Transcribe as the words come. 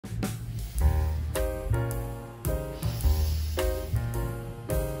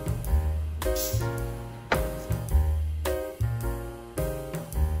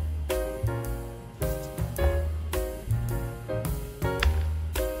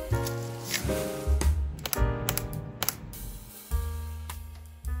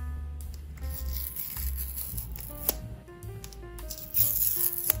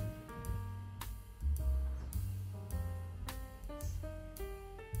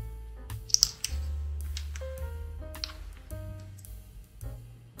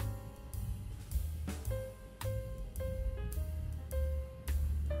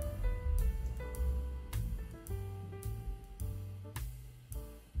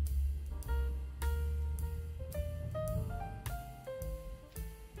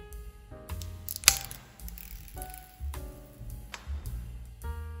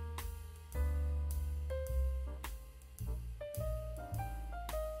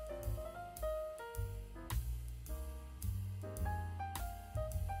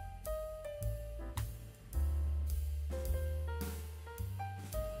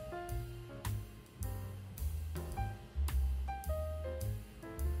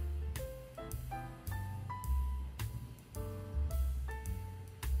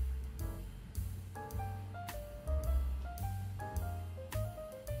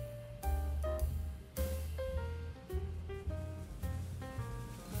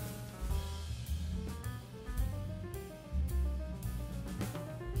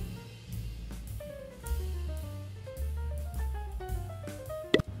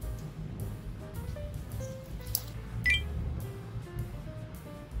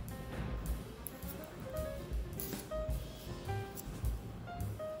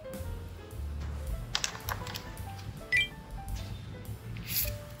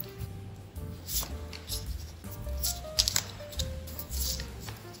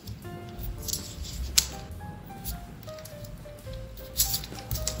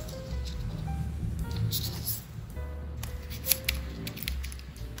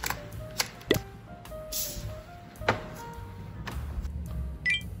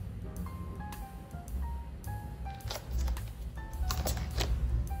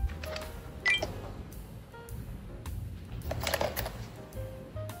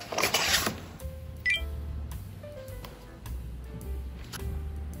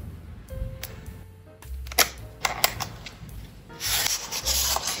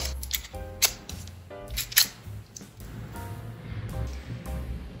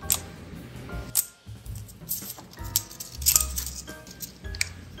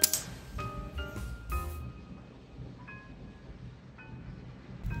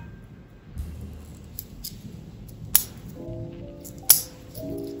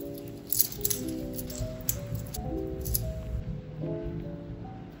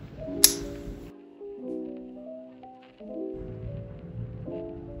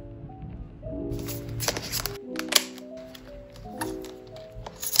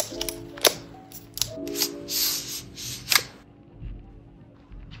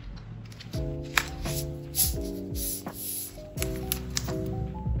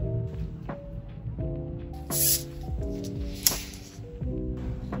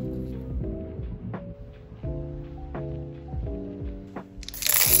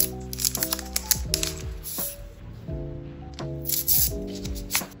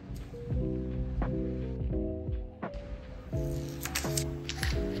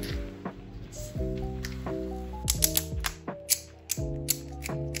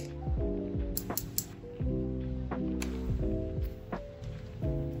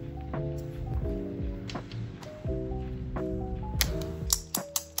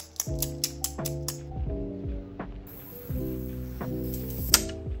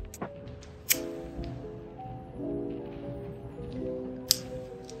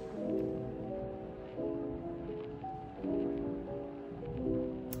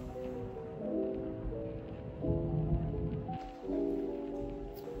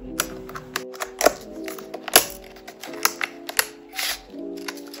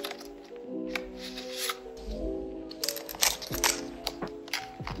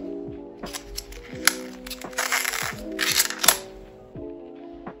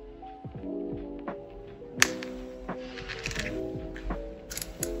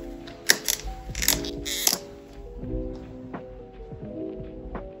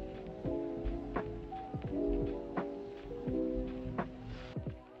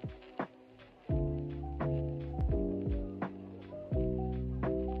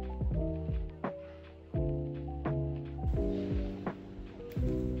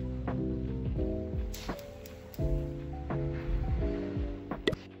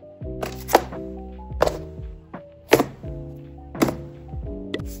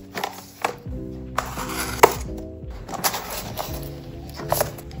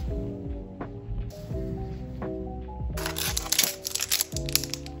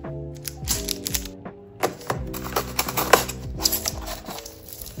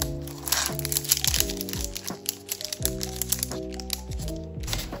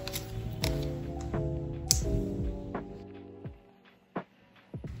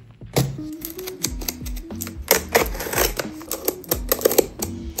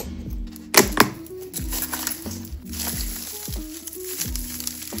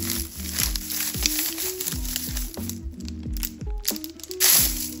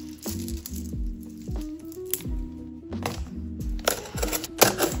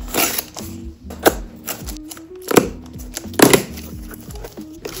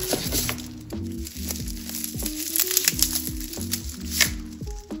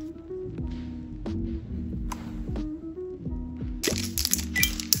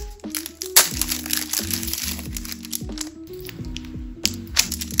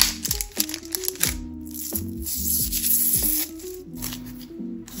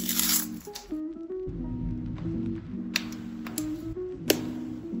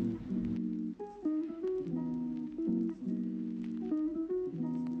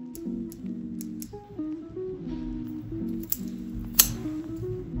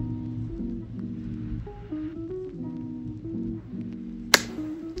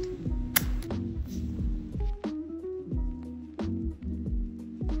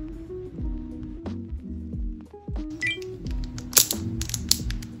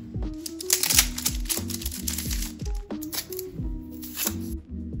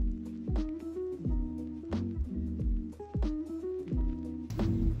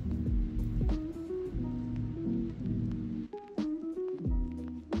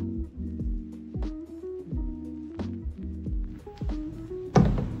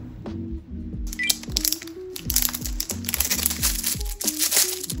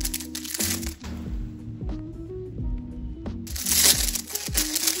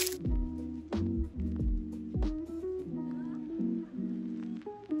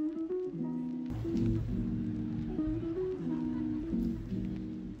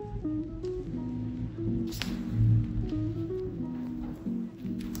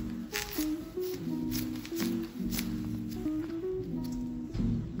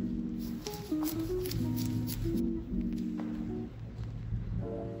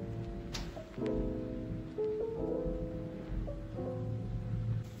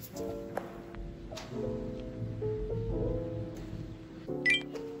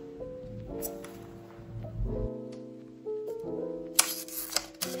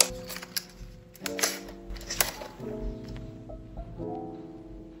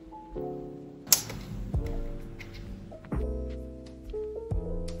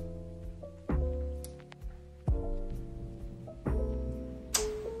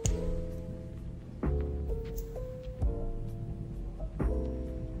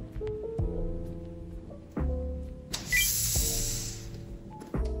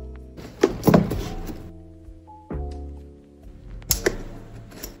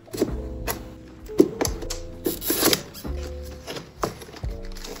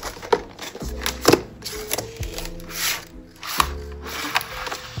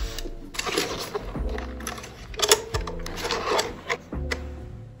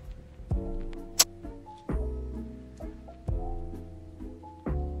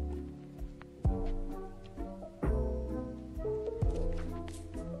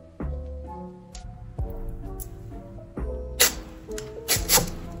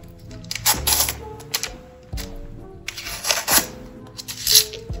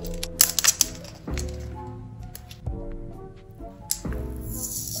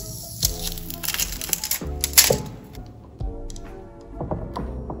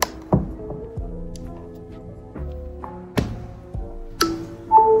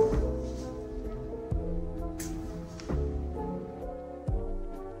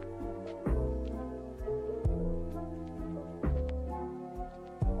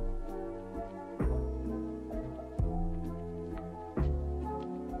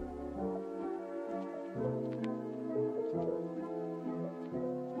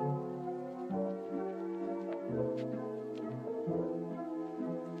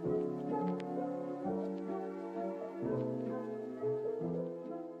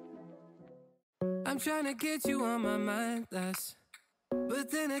trying to get you on my mind less,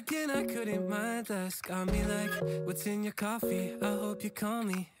 but then again I couldn't mind less. Got me like, what's in your coffee? I hope you call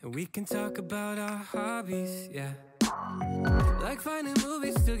me and we can talk about our hobbies, yeah. Like finding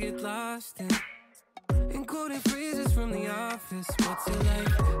movies to get lost in, and quoting phrases from The Office. What's it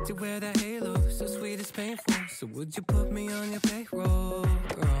like to wear that halo? So sweet it's painful. So would you put me on your payroll,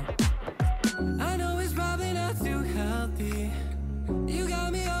 girl? I know it's probably not too healthy. You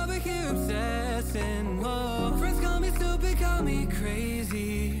got me over here obsessing. Whoa, friends call me stupid, call me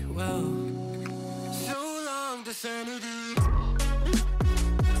crazy. Well, so long to sanity.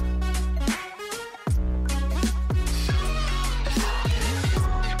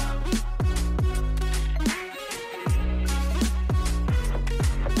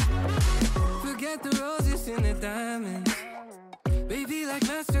 Forget the roses and the diamonds. Baby, like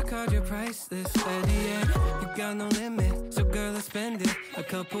MasterCard, you're priceless. Steady, yeah, you got no limit. So girl, let's spend it. A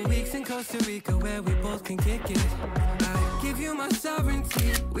couple weeks in Costa Rica where we both can kick it. I give you my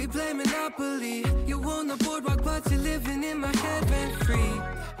sovereignty. We play Monopoly. You own the boardwalk, but you're living in my head rent-free.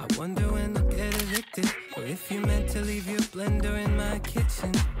 I wonder when I'll get evicted, or if you meant to leave your blender in my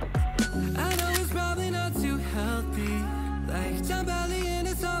kitchen. I know it's probably not too healthy, like John Valley, and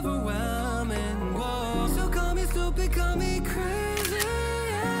it's overwhelming. Whoa, so call me stupid, call me crazy,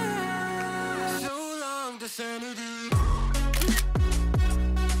 yeah. So long to sanity.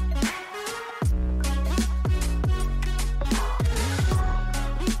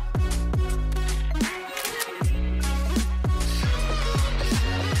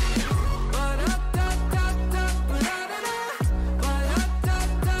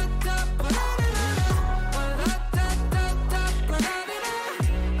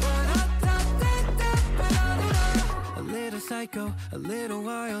 Psycho, a little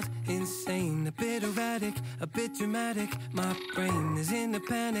wild, insane, a bit erratic, a bit dramatic. My brain is in a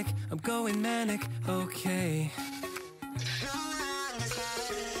panic, I'm going manic, okay.